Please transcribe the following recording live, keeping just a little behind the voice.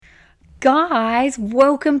Guys,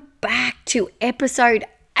 welcome back to episode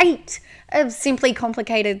 8 of Simply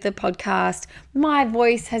Complicated, the podcast. My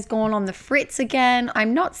voice has gone on the fritz again.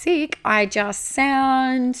 I'm not sick. I just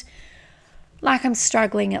sound like I'm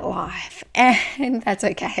struggling at life, and that's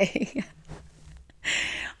okay.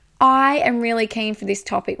 I am really keen for this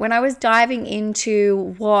topic. When I was diving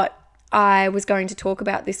into what I was going to talk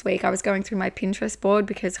about this week, I was going through my Pinterest board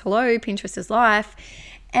because, hello, Pinterest is life.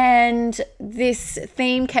 And this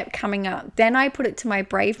theme kept coming up. Then I put it to my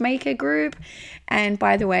Brave Maker group. And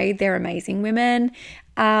by the way, they're amazing women.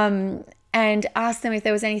 And asked them if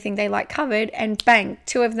there was anything they like covered. And bang,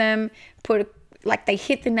 2 of them they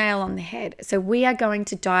hit the nail on the head. So we are going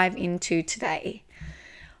to dive into today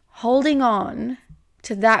holding on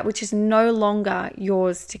to that which is no longer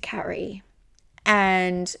yours to carry.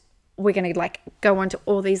 And we're going to go onto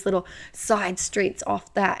all these little side streets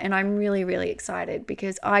off that. And I'm really, really excited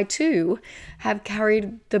because I too have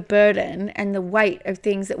carried the burden and the weight of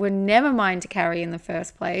things that were never mine to carry in the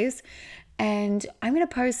first place. And I'm going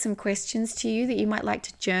to pose some questions to you that you might like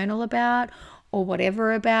to journal about or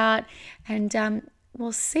whatever about. And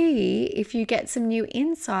we'll see if you get some new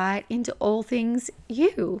insight into all things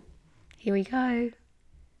you. Here we go.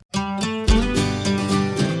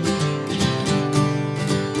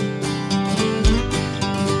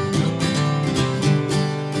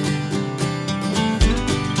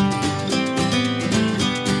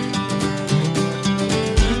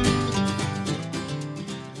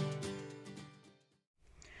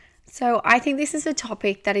 So I think this is a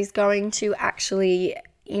topic that is going to actually,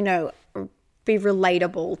 be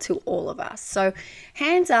relatable to all of us. So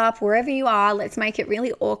hands up, wherever you are, let's make it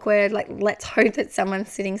really awkward. Let's hope that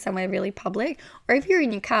someone's sitting somewhere really public. Or if you're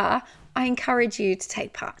in your car, I encourage you to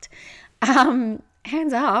take part. Hands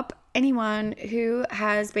up, anyone who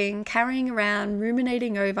has been carrying around,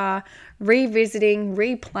 ruminating over, revisiting,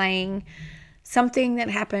 replaying something that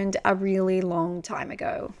happened a really long time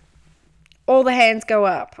ago. All the hands go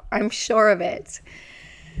up. I'm sure of it.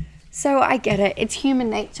 So I get it. It's human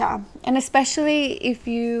nature. And especially if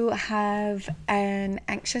you have an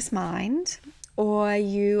anxious mind, or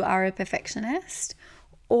you are a perfectionist,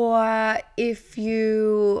 or if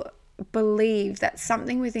you believe that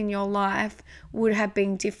something within your life would have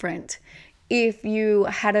been different if you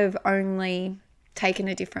had have only taken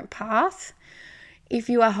a different path, if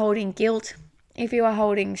you are holding guilt, if you are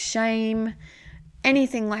holding shame,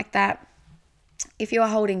 anything like that, if you are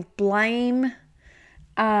holding blame,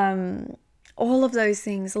 all of those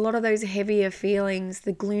things, a lot of those heavier feelings,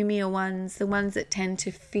 the gloomier ones, the ones that tend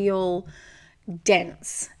to feel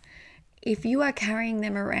dense, if you are carrying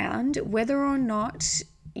them around, whether or not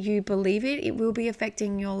you believe it, it will be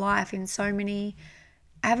affecting your life in so many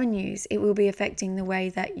avenues. It will be affecting the way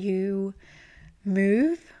that you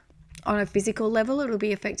move on a physical level. It will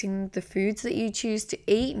be affecting the foods that you choose to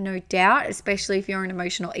eat, no doubt, especially if you're an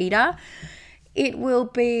emotional eater. It will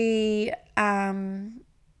be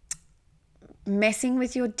messing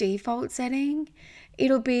with your default setting.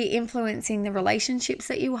 It'll be influencing the relationships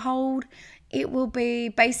that you hold. It will be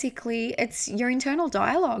basically, it's your internal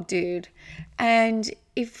dialogue, dude. And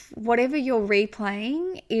if whatever you're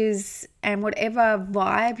replaying is, and whatever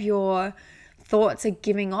vibe your thoughts are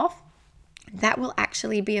giving off, that will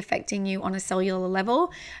actually be affecting you on a cellular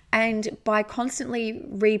level. And by constantly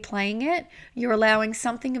replaying it, you're allowing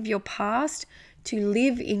something of your past to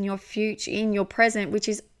live in your future, in your present, which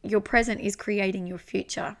is your present is creating your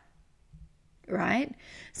future, right?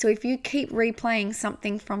 So if you keep replaying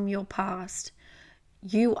something from your past,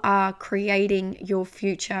 you are creating your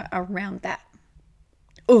future around that.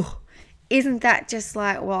 Oh, isn't that just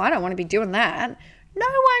like, well, I don't want to be doing that. No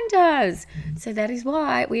one does. So that is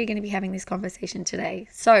why we are going to be having this conversation today.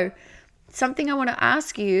 So something I want to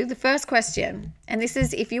ask you, the first question, and this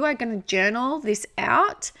is if you are going to journal this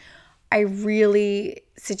out, I really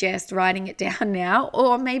suggest writing it down now,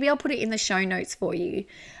 or maybe I'll put it in the show notes for you.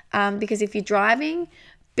 Because if you're driving,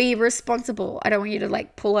 be responsible. I don't want you to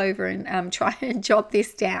pull over and try and jot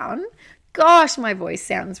this down. Gosh, my voice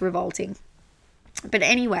sounds revolting. But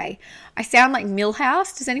anyway, I sound like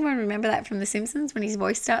Milhouse. Does anyone remember that from The Simpsons when his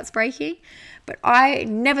voice starts breaking? But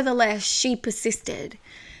nevertheless, she persisted.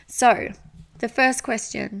 So the first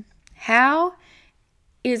question, how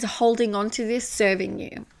is holding on to this serving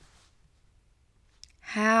you?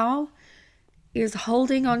 How is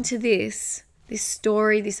holding on to this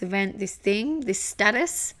story, this event, this thing, this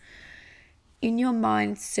status in your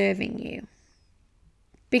mind serving you?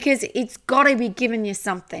 Because it's got to be giving you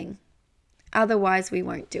something. Otherwise, we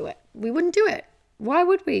won't do it. We wouldn't do it. Why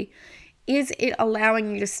would we? Is it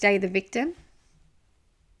allowing you to stay the victim?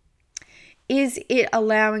 Is it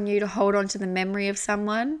allowing you to hold on to the memory of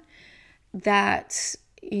someone that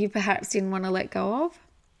you perhaps didn't want to let go of?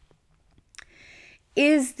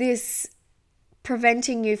 Is this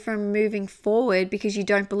preventing you from moving forward because you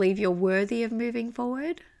don't believe you're worthy of moving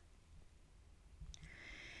forward?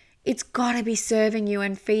 It's got to be serving you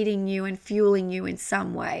and feeding you and fueling you in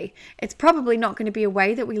some way. It's probably not going to be a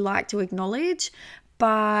way that we like to acknowledge,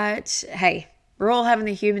 but hey, we're all having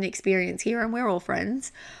the human experience here and we're all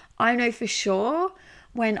friends. I know for sure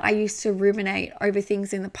when I used to ruminate over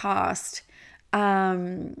things in the past,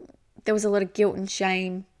 there was a lot of guilt and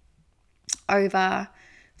shame over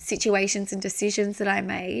situations and decisions that I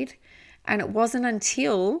made. And it wasn't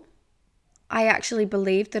until I actually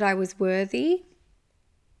believed that I was worthy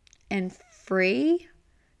and free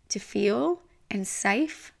to feel and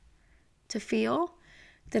safe to feel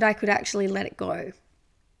that I could actually let it go.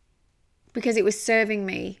 Because it was serving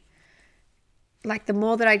me. Like the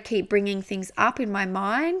more that I'd keep bringing things up in my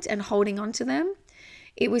mind and holding on to them,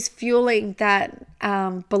 it was fueling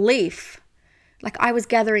that belief. Like I was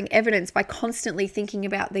gathering evidence by constantly thinking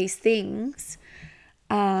about these things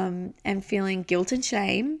and feeling guilt and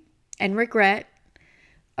shame and regret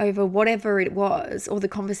over whatever it was, or the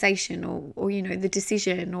conversation, or the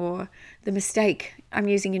decision or the mistake. I'm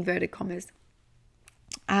using inverted commas.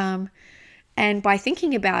 And by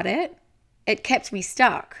thinking about it, it kept me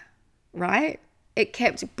stuck, right? It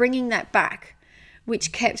kept bringing that back,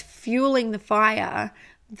 which kept fueling the fire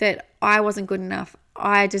that I wasn't good enough.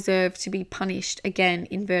 I deserve to be punished, again,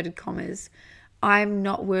 inverted commas. I'm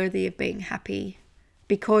not worthy of being happy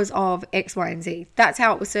because of X, Y, and Z. That's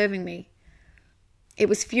how it was serving me. It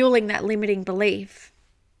was fueling that limiting belief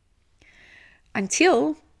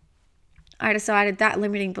until I decided that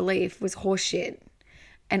limiting belief was horseshit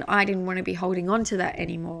and I didn't want to be holding on to that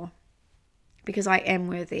anymore because I am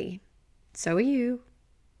worthy. So are you.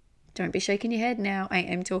 Don't be shaking your head now. I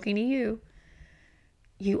am talking to you.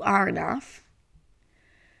 You are enough.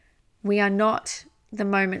 We are not the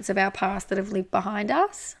moments of our past that have lived behind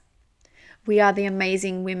us. We are the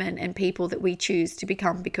amazing women and people that we choose to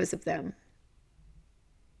become because of them.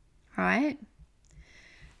 All right?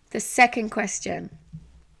 The second question.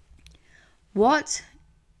 What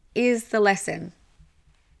is the lesson?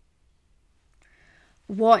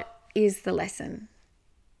 What is the lesson?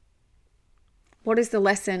 What is the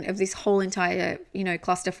lesson of this whole entire,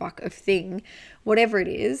 clusterfuck of thing? Whatever it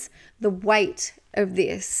is, the weight of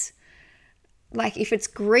this. Like if it's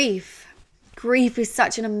grief is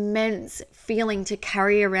such an immense feeling to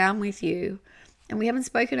carry around with you. And we haven't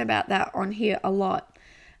spoken about that on here a lot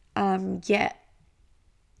yet.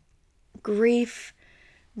 Grief,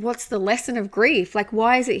 what's the lesson of grief? Like,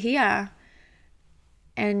 why is it here?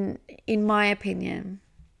 And in my opinion,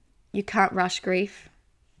 you can't rush grief.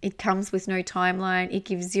 It comes with no timeline. It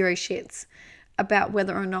gives zero shits about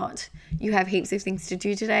whether or not you have heaps of things to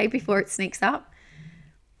do today before it sneaks up.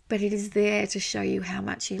 But it is there to show you how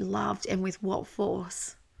much you loved and with what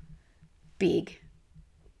force. Big.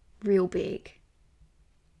 Real big.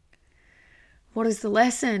 What is the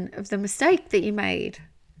lesson of the mistake that you made?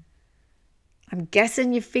 I'm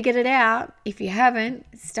guessing you've figured it out. If you haven't,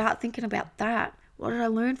 start thinking about that. What did I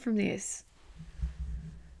learn from this?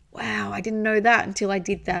 Wow, I didn't know that until I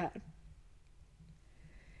did that.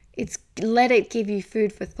 Let it give you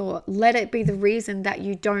food for thought. Let it be the reason that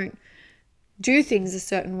you don't do things a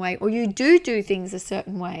certain way, or you do things a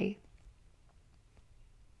certain way.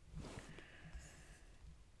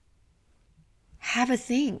 Have a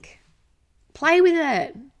think. Play with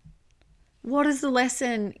it. What is the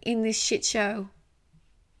lesson in this shit show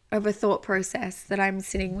of a thought process that I'm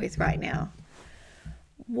sitting with right now?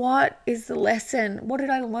 What is the lesson? What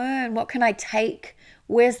did I learn? What can I take?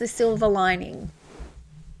 Where's the silver lining?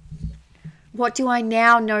 What do I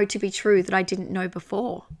now know to be true that I didn't know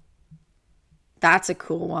before? That's a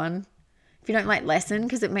cool one. If you don't like lesson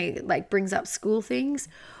because it brings up school things,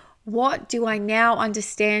 what do I now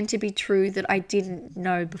understand to be true that I didn't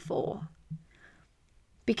know before?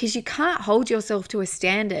 Because you can't hold yourself to a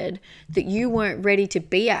standard that you weren't ready to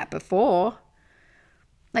be at before.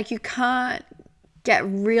 Like you can't get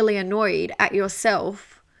really annoyed at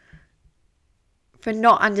yourself for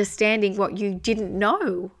not understanding what you didn't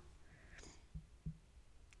know.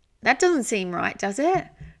 That doesn't seem right, does it?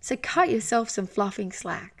 So cut yourself some fluffing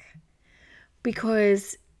slack,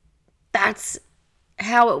 because that's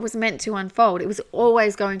how it was meant to unfold. It was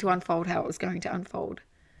always going to unfold how it was going to unfold.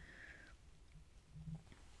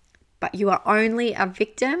 But you are only a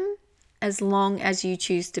victim as long as you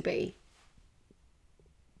choose to be.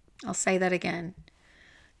 I'll say that again.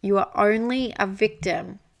 You are only a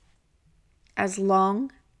victim as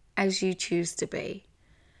long as you choose to be.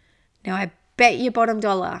 Now, I bet your bottom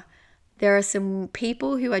dollar there are some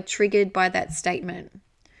people who are triggered by that statement,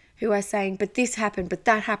 who are saying, but this happened, but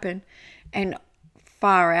that happened. And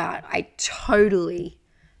far out, I totally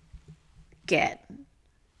get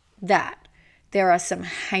that. There are some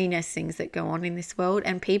heinous things that go on in this world,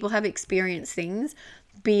 and people have experienced things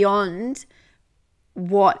beyond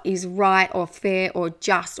what is right or fair or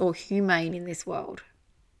just or humane in this world.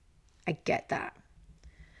 I get that.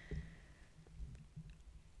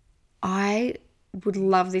 I would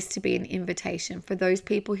love this to be an invitation for those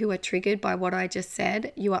people who are triggered by what I just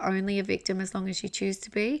said. You are only a victim as long as you choose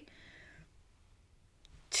to be.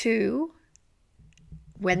 To,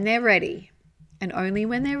 when they're ready, and only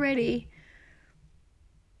when they're ready,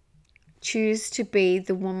 choose to be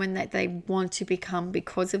the woman that they want to become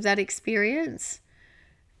because of that experience,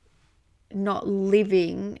 not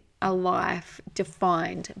living a life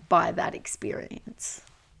defined by that experience.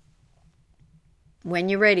 When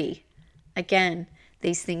you're ready. Again,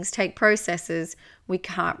 these things take processes. We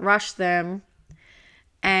can't rush them.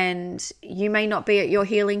 And you may not be at your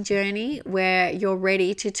healing journey where you're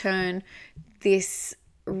ready to turn this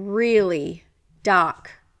really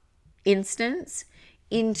dark instance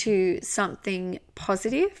into something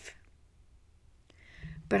positive.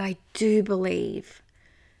 But I really do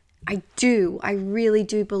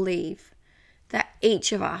believe that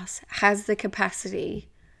each of us has the capacity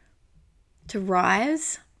to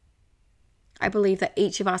rise. I believe that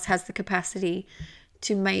each of us has the capacity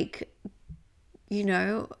to make,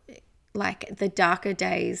 like the darker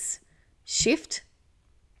days shift.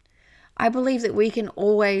 I believe that we can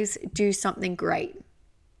always do something great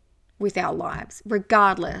with our lives,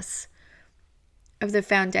 regardless of the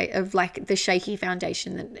the shaky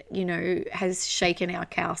foundation that, has shaken our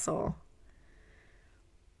castle.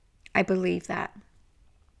 I believe that.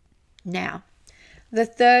 Now, the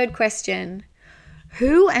third question,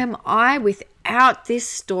 who am I without this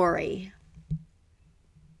story?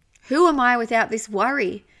 Who am I without this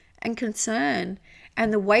worry and concern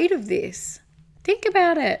and the weight of this? Think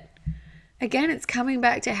about it. Again, it's coming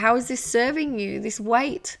back to, how is this serving you, this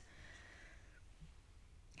weight?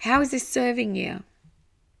 How is this serving you?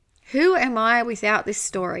 Who am I without this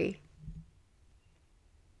story?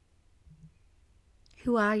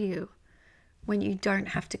 Who are you when you don't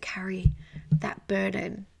have to carry that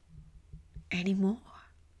burden anymore?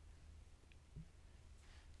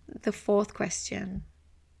 The fourth question,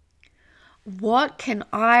 what can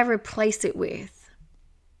I replace it with?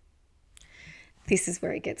 This is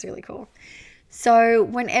where it gets really cool. So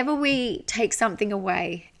whenever we take something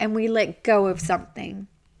away and we let go of something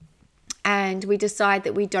and we decide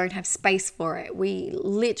that we don't have space for it, we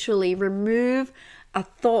literally remove a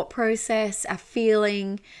thought process, a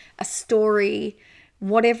feeling, a story,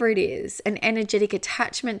 whatever it is, an energetic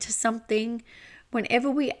attachment to something.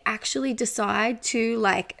 Whenever we actually decide to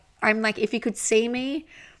if you could see me,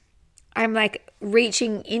 I'm like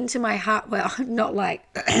reaching into my heart. Well, not like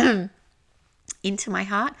into my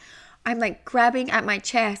heart. I'm like grabbing at my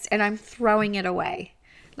chest and I'm throwing it away.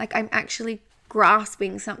 Like I'm actually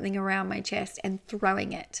grasping something around my chest and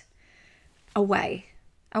throwing it away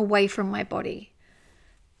from my body.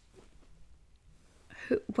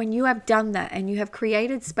 When you have done that and you have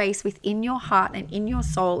created space within your heart and in your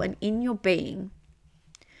soul and in your being,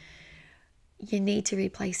 you need to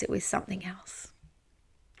replace it with something else.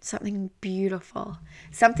 Something beautiful,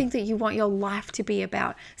 something that you want your life to be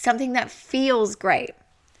about, something that feels great,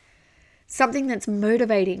 something that's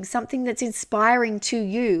motivating, something that's inspiring to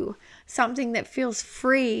you, something that feels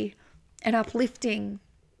free and uplifting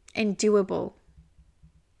and doable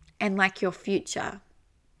and like your future,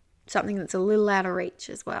 something that's a little out of reach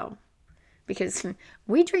as well, because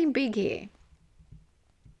we dream big here.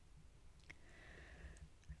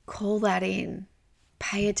 Call that in,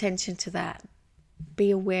 pay attention to that.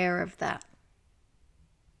 Be aware of that.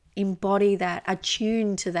 Embody that.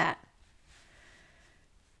 Attune to that.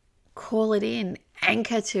 Call it in.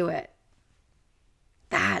 Anchor to it.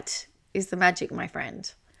 That is the magic, my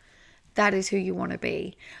friend. That is who you want to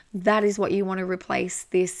be. That is what you want to replace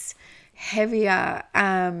this heavier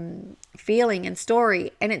feeling and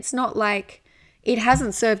story. And it's not like it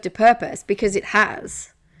hasn't served a purpose, because it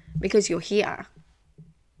has. Because you're here.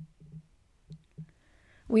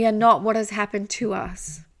 We are not what has happened to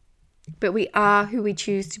us, but we are who we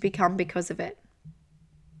choose to become because of it.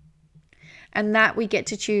 And that we get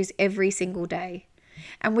to choose every single day.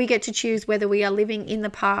 And we get to choose whether we are living in the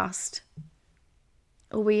past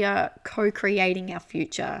or we are co-creating our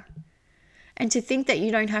future. And to think that you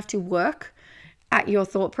don't have to work at your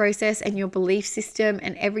thought process and your belief system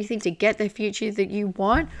and everything to get the future that you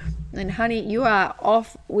want, then honey, you are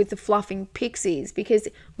off with the fluffing pixies, because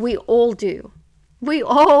we all do. We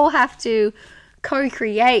all have to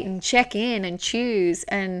co-create and check in and choose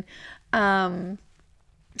and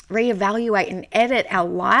reevaluate and edit our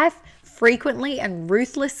life frequently and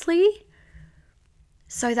ruthlessly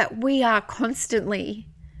so that we are constantly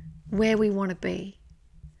where we want to be.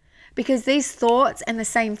 Because these thoughts and the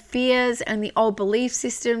same fears and the old belief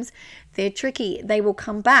systems, they're tricky. They will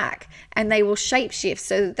come back and they will shapeshift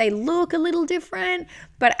so that they look a little different.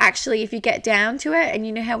 But actually, if you get down to it, and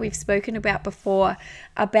you know how we've spoken about before,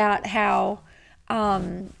 about how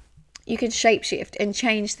you can shapeshift and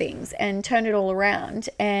change things and turn it all around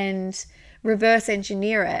and reverse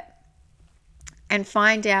engineer it and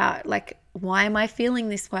find out, like, why am I feeling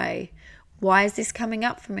this way? Why is this coming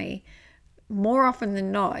up for me? More often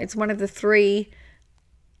than not, it's one of the 3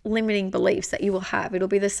 limiting beliefs that you will have. It'll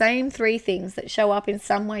be the same 3 things that show up in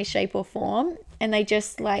some way, shape, or form, and they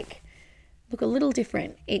just like look a little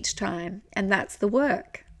different each time. And that's the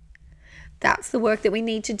work. That's the work that we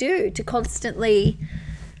need to do to constantly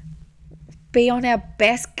be on our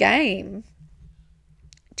best game,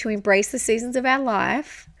 to embrace the seasons of our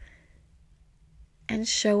life and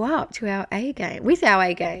show up to our A game, with our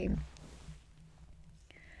A game.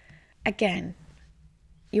 Again,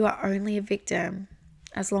 you are only a victim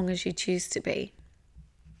as long as you choose to be.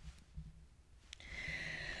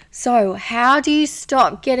 So, how do you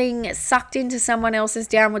stop getting sucked into someone else's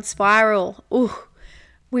downward spiral? Ooh,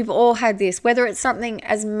 we've all had this, whether it's something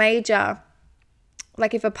as major,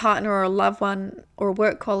 like if a partner or a loved one or a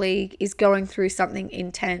work colleague is going through something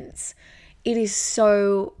intense. It is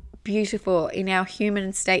so beautiful in our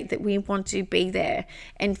human state that we want to be there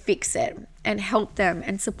and fix it and help them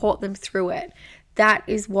and support them through it. That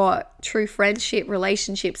is what true friendship,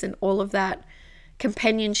 relationships, and all of that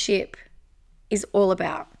companionship is all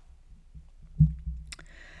about.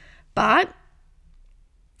 But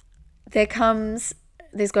there's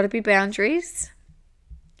got to be boundaries.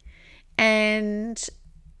 And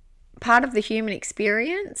part of the human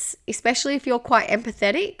experience, especially if you're quite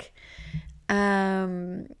empathetic,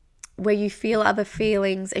 where you feel other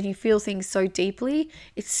feelings and you feel things so deeply,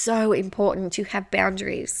 it's so important to have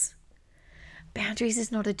boundaries. Boundaries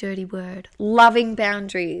is not a dirty word. Loving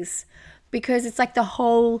boundaries. Because it's like the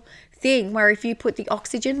whole thing where if you put the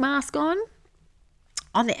oxygen mask on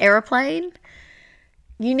the airplane,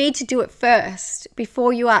 you need to do it first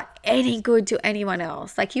before you are any good to anyone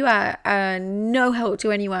else. Like, you are no help to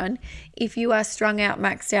anyone if you are strung out,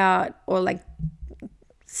 maxed out, or like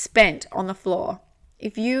spent on the floor.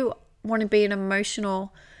 If you want to be an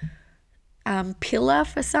emotional pillar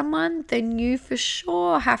for someone, then you for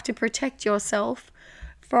sure have to protect yourself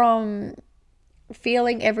from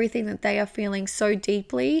feeling everything that they are feeling so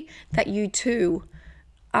deeply that you too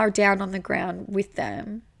are down on the ground with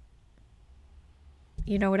them.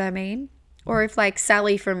 You know what I mean? Or if like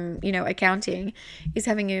Sally from, accounting is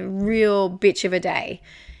having a real bitch of a day,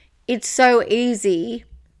 it's so easy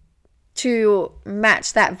to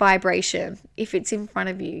match that vibration if it's in front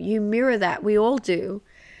of you. You mirror that. We all do.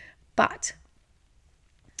 But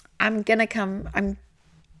I'm going to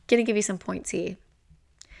give you some points here.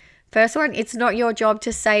 First one, it's not your job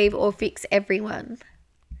to save or fix everyone.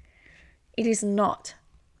 It is not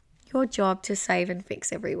your job to save and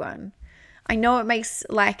fix everyone. I know it makes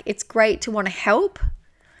it's great to want to help,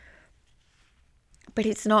 but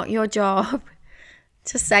it's not your job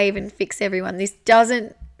to save and fix everyone. This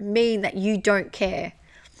doesn't mean that you don't care,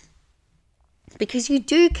 because you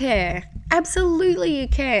do care. Absolutely you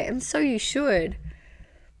care, and so you should.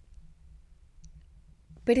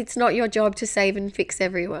 But it's not your job to save and fix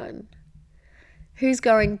everyone. Who's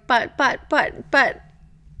going, but,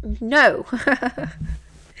 no.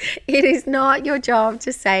 It is not your job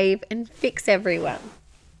to save and fix everyone.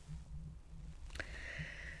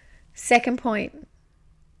 Second point,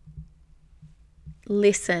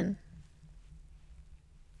 listen.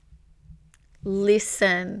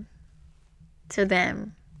 Listen to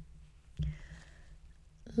them.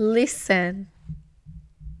 Listen.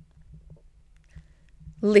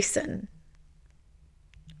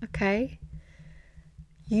 Okay?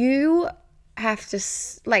 You have to,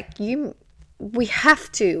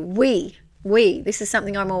 this is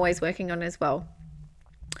something I'm always working on as well.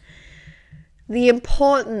 The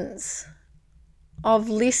importance of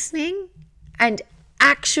listening and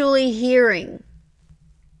actually hearing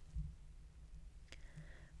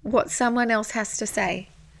what someone else has to say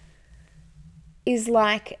is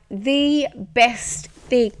like the best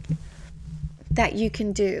thing that you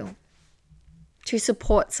can do to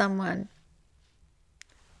support someone.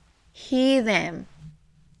 Hear them.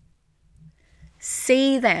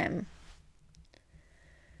 See them.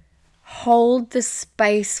 Hold the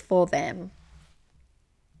space for them.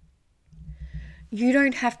 You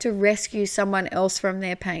don't have to rescue someone else from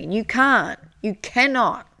their pain. You can't. You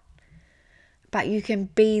cannot. But you can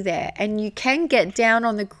be there, and you can get down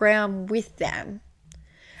on the ground with them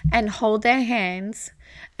and hold their hands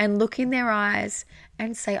and look in their eyes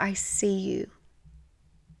and say, I see you.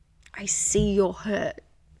 I see your hurt.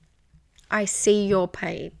 I see your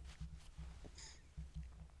pain.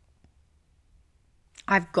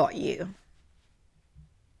 I've got you.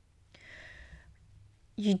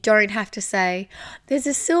 You don't have to say, there's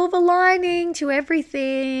a silver lining to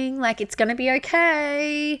everything, like it's going to be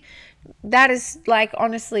okay. That is like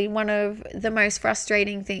honestly one of the most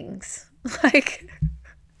frustrating things like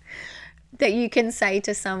that you can say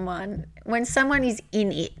to someone when someone is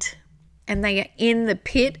in it and they are in the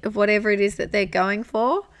pit of whatever it is that they're going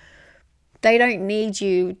for. They don't need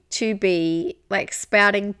you to be like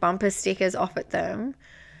spouting bumper stickers off at them,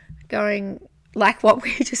 going like what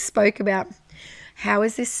we just spoke about. How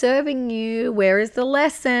is this serving you? Where is the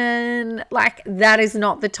lesson? Like, that is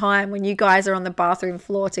not the time when you guys are on the bathroom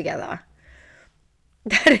floor together.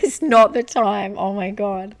 That is not the time. Oh my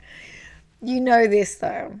God. You know this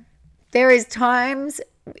though. There is times,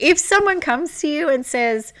 if someone comes to you and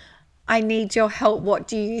says, I need your help, what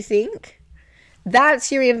do you think?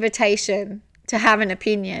 That's your invitation to have an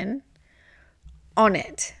opinion on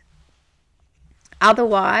it.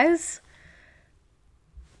 Otherwise,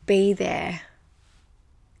 be there.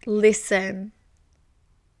 Listen.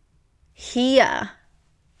 Hear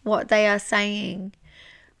what they are saying.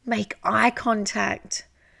 Make eye contact.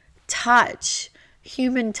 Touch.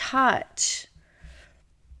 Human touch.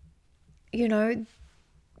 You know,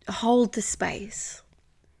 hold the space.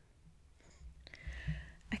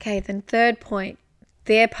 Okay, then third point.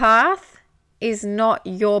 Their path is not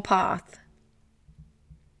your path.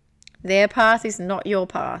 Their path is not your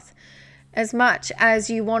path. As much as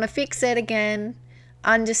you want to fix it again,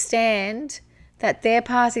 understand that their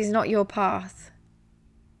path is not your path.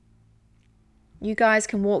 You guys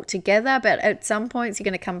can walk together, but at some points you're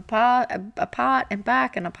going to come apart and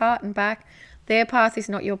back and apart and back. Their path is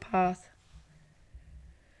not your path.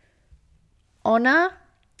 Honor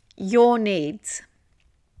your needs.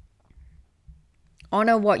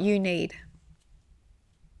 Honor what you need.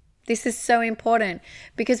 This is so important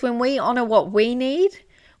because when we honor what we need,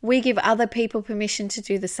 we give other people permission to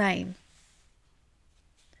do the same.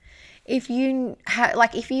 If you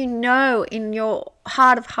know in your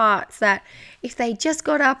heart of hearts that if they just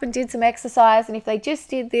got up and did some exercise and if they just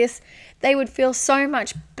did this, they would feel so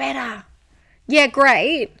much better. Yeah,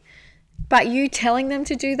 great. But you telling them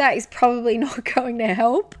to do that is probably not going to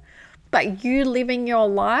help. But you living your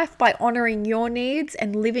life by honoring your needs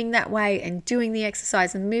and living that way and doing the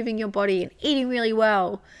exercise and moving your body and eating really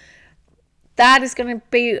well, that is going to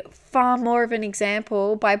be far more of an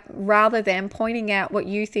example rather than pointing out what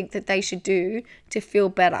you think that they should do to feel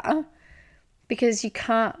better, because you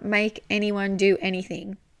can't make anyone do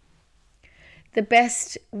anything. The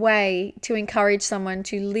best way to encourage someone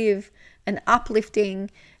to live an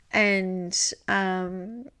uplifting and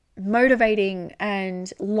motivating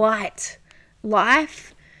and light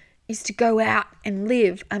life is to go out and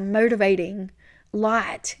live a motivating,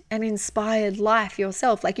 light and inspired life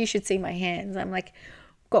yourself. Like, you should see my hands. I'm like,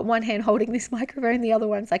 got one hand holding this microphone, the other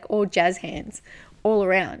one's like all jazz hands all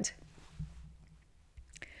around.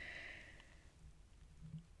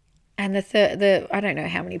 And the I don't know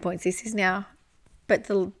how many points this is now, but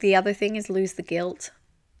the other thing is lose the guilt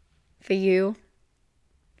for you.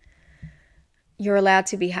 You're allowed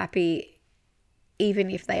to be happy even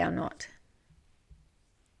if they are not.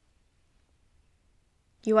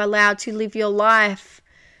 You are allowed to live your life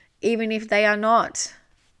even if they are not,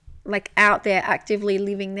 like, out there actively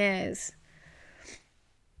living theirs.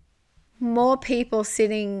 More people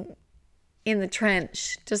sitting in the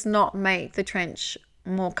trench does not make the trench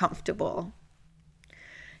more comfortable.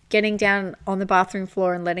 Getting down on the bathroom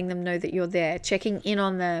floor and letting them know that you're there, checking in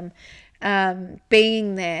on them,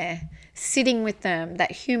 being there, sitting with them,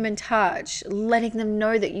 that human touch, letting them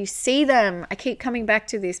know that you see them. I keep coming back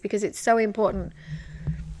to this because it's so important.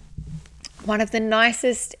 One of the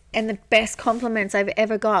nicest and the best compliments I've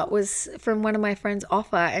ever got was from one of my friends,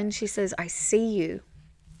 Offa, and she says, I see you.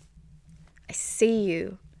 I see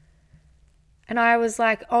you. And I was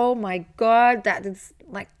like, oh my God, that is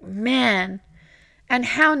like, man. And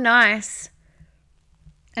how nice.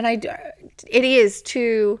 And it is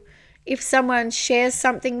to, if someone shares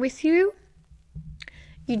something with you,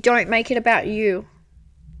 you don't make it about you.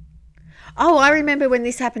 Oh, I remember when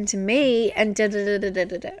this happened to me and da da da da da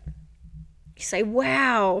da da. You say,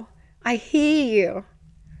 wow, I hear you.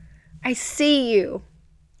 I see you.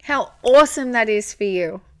 How awesome that is for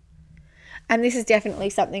you. And this is definitely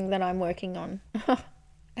something that I'm working on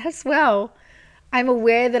as well. I'm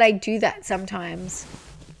aware that I do that sometimes.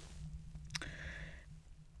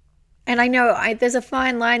 And I know there's a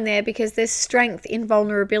fine line there, because there's strength in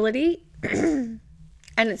vulnerability. And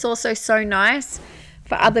it's also so nice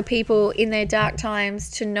for other people in their dark times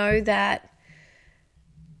to know that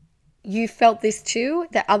you felt this too,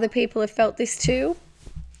 that other people have felt this too.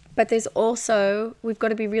 But there's also, we've got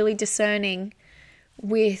to be really discerning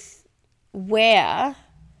with where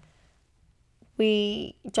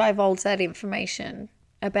we divulge that information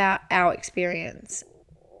about our experience,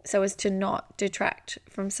 so as to not detract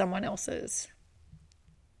from someone else's.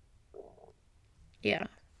 Yeah.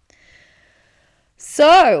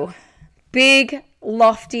 So, big,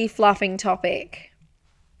 lofty, fluffing topic.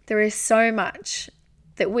 There is so much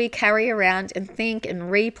that we carry around and think and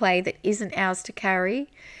replay that isn't ours to carry.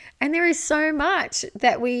 And there is so much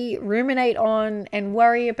that we ruminate on and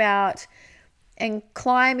worry about and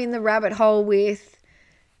climb in the rabbit hole with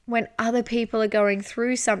when other people are going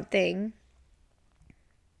through something,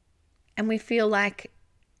 and we feel like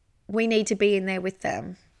we need to be in there with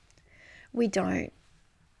them. We don't.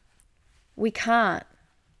 We can't.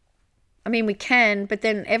 I mean, we can, but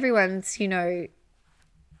then everyone's,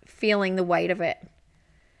 feeling the weight of it.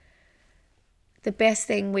 The best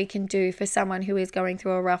thing we can do for someone who is going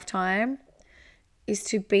through a rough time is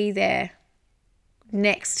to be there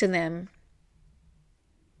next to them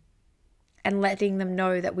and letting them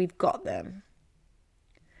know that we've got them.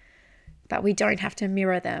 But we don't have to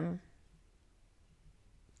mirror them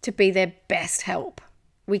to be their best help.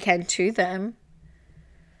 We can to them.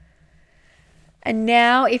 And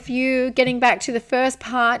now, getting back to the first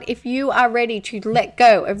part, if you are ready to let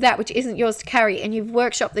go of that which isn't yours to carry, and you've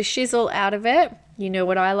workshopped the shizzle out of it, you know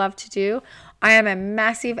what I love to do. I am a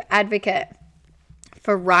massive advocate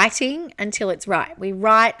for writing until it's right. We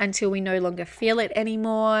write until we no longer feel it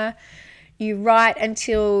anymore. You write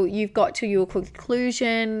until you've got to your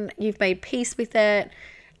conclusion, you've made peace with it,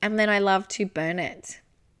 and then I love to burn it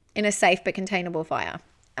in a safe but containable fire.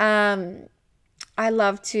 I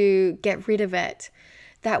love to get rid of it.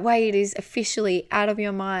 That way it is officially out of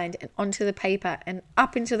your mind and onto the paper and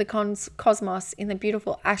up into the cosmos in the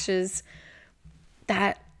beautiful ashes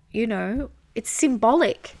that, it's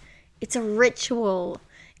symbolic. It's a ritual.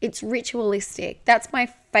 It's ritualistic. That's my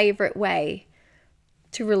favorite way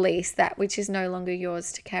to release that which is no longer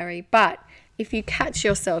yours to carry. But if you catch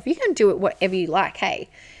yourself, you can do it whatever you like. Hey,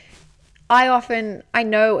 I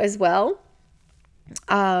know as well,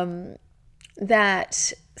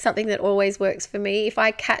 that something that always works for me, if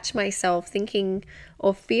I catch myself thinking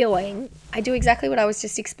or feeling, I do exactly what I was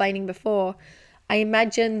just explaining before. I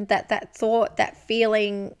imagine that thought, that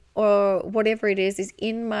feeling, or whatever it is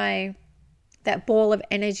in that ball of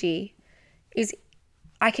energy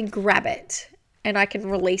I can grab it and I can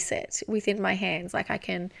release it within my hands. Like I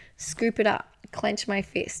can scoop it up, clench my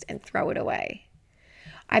fist and throw it away.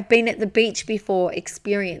 I've been at the beach before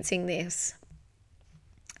experiencing this.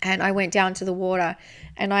 And I went down to the water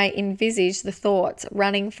and I envisaged the thoughts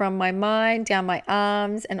running from my mind, down my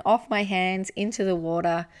arms and off my hands into the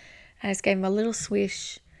water. And I just gave them a little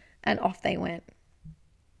swish and off they went.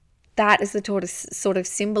 That is the sort of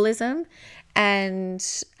symbolism and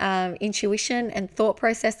intuition and thought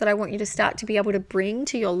process that I want you to start to be able to bring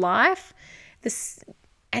to your life. It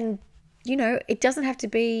doesn't have to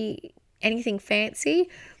be anything fancy,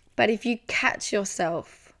 but if you catch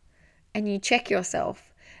yourself and you check yourself,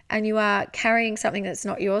 and you are carrying something that's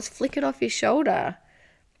not yours, flick it off your shoulder.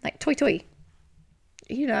 Like toy.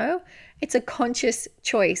 It's a conscious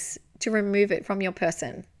choice to remove it from your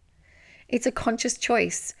person. It's a conscious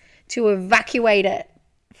choice to evacuate it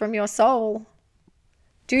from your soul.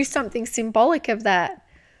 Do something symbolic of that.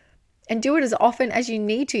 And do it as often as you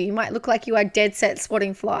need to. You might look like you are dead set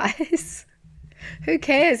swatting flies. Who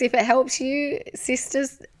cares? If it helps you,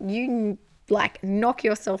 sisters, you knock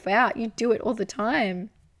yourself out. You do it all the time.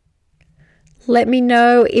 Let me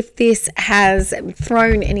know if this has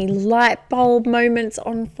thrown any light bulb moments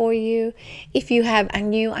on for you. If you have a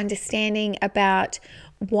new understanding about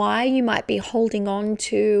why you might be holding on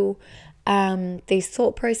to these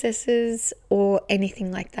thought processes or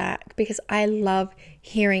anything like that, because I love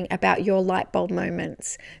hearing about your light bulb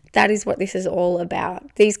moments. That is what this is all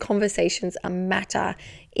about. These conversations matter.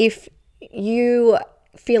 If you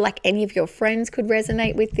feel like any of your friends could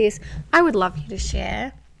resonate with this, I would love you to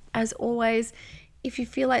share. As always, if you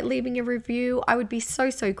feel like leaving a review, I would be so,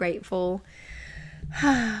 so grateful.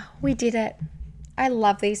 We did it. I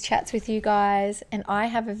love these chats with you guys, and I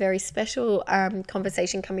have a very special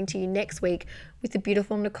conversation coming to you next week with the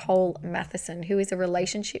beautiful Nicole Matheson, who is a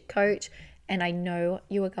relationship coach and I know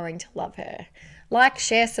you are going to love her. Like,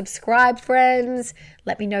 share, subscribe, friends.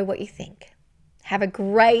 Let me know what you think. Have a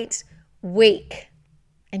great week,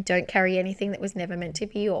 and don't carry anything that was never meant to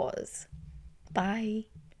be yours. Bye.